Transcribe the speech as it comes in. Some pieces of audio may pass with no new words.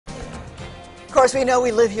course, we know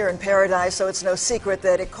we live here in paradise, so it's no secret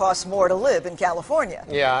that it costs more to live in California.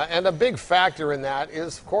 Yeah, and a big factor in that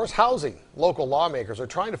is, of course, housing. Local lawmakers are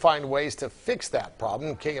trying to find ways to fix that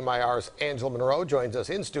problem. KMIR's Angela Monroe joins us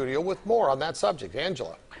in studio with more on that subject.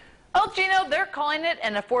 Angela. Well, Gino, they're calling it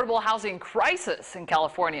an affordable housing crisis in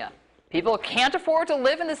California. People can't afford to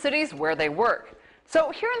live in the cities where they work. So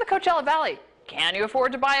here in the Coachella Valley, can you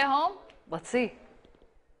afford to buy a home? Let's see.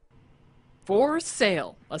 For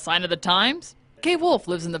sale, a sign of the times? Kay Wolf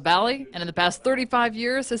lives in the valley and in the past 35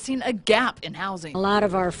 years has seen a gap in housing. A lot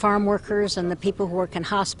of our farm workers and the people who work in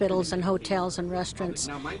hospitals and hotels and restaurants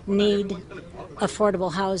need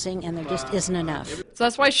affordable housing, and there just isn't enough. So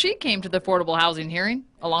that's why she came to the affordable housing hearing,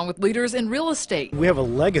 along with leaders in real estate. We have a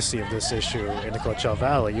legacy of this issue in the Coachella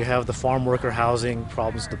Valley. You have the farm worker housing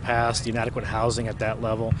problems of the past, the inadequate housing at that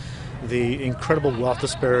level, the incredible wealth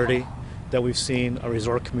disparity that we've seen, a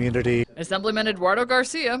resort community. Assemblyman Eduardo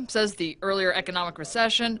Garcia says the earlier economic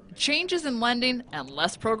recession, changes in lending, and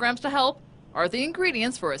less programs to help are the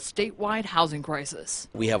ingredients for a statewide housing crisis.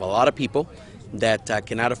 We have a lot of people that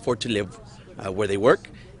cannot afford to live where they work,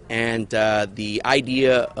 and the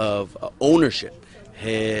idea of ownership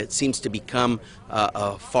seems to become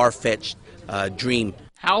a far-fetched dream.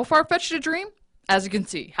 How far-fetched a dream? As you can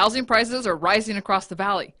see, housing prices are rising across the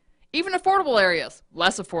valley. Even affordable areas,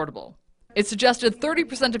 less affordable. It's suggested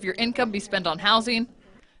 30% of your income be spent on housing.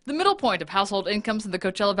 The middle point of household incomes in the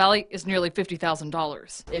Coachella Valley is nearly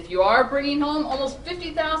 $50,000. If you are bringing home almost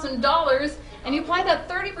 $50,000 and you apply that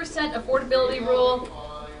 30% affordability rule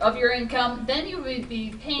of your income, then you would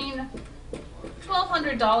be paying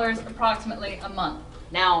 $1,200 approximately a month.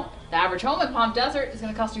 Now, the average home in Palm Desert is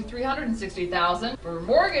going to cost you $360,000. For a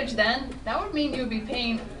mortgage, then, that would mean you would be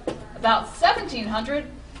paying about $1,700.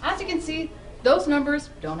 As you can see, those numbers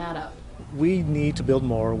don't add up. We need to build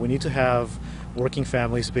more. We need to have working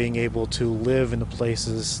families being able to live in the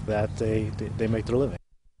places that they make their living.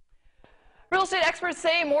 Real estate experts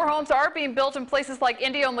say more homes are being built in places like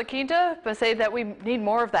Indio and La Quinta, but say that we need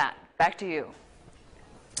more of that. Back to you.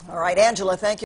 All right, Angela, thank you.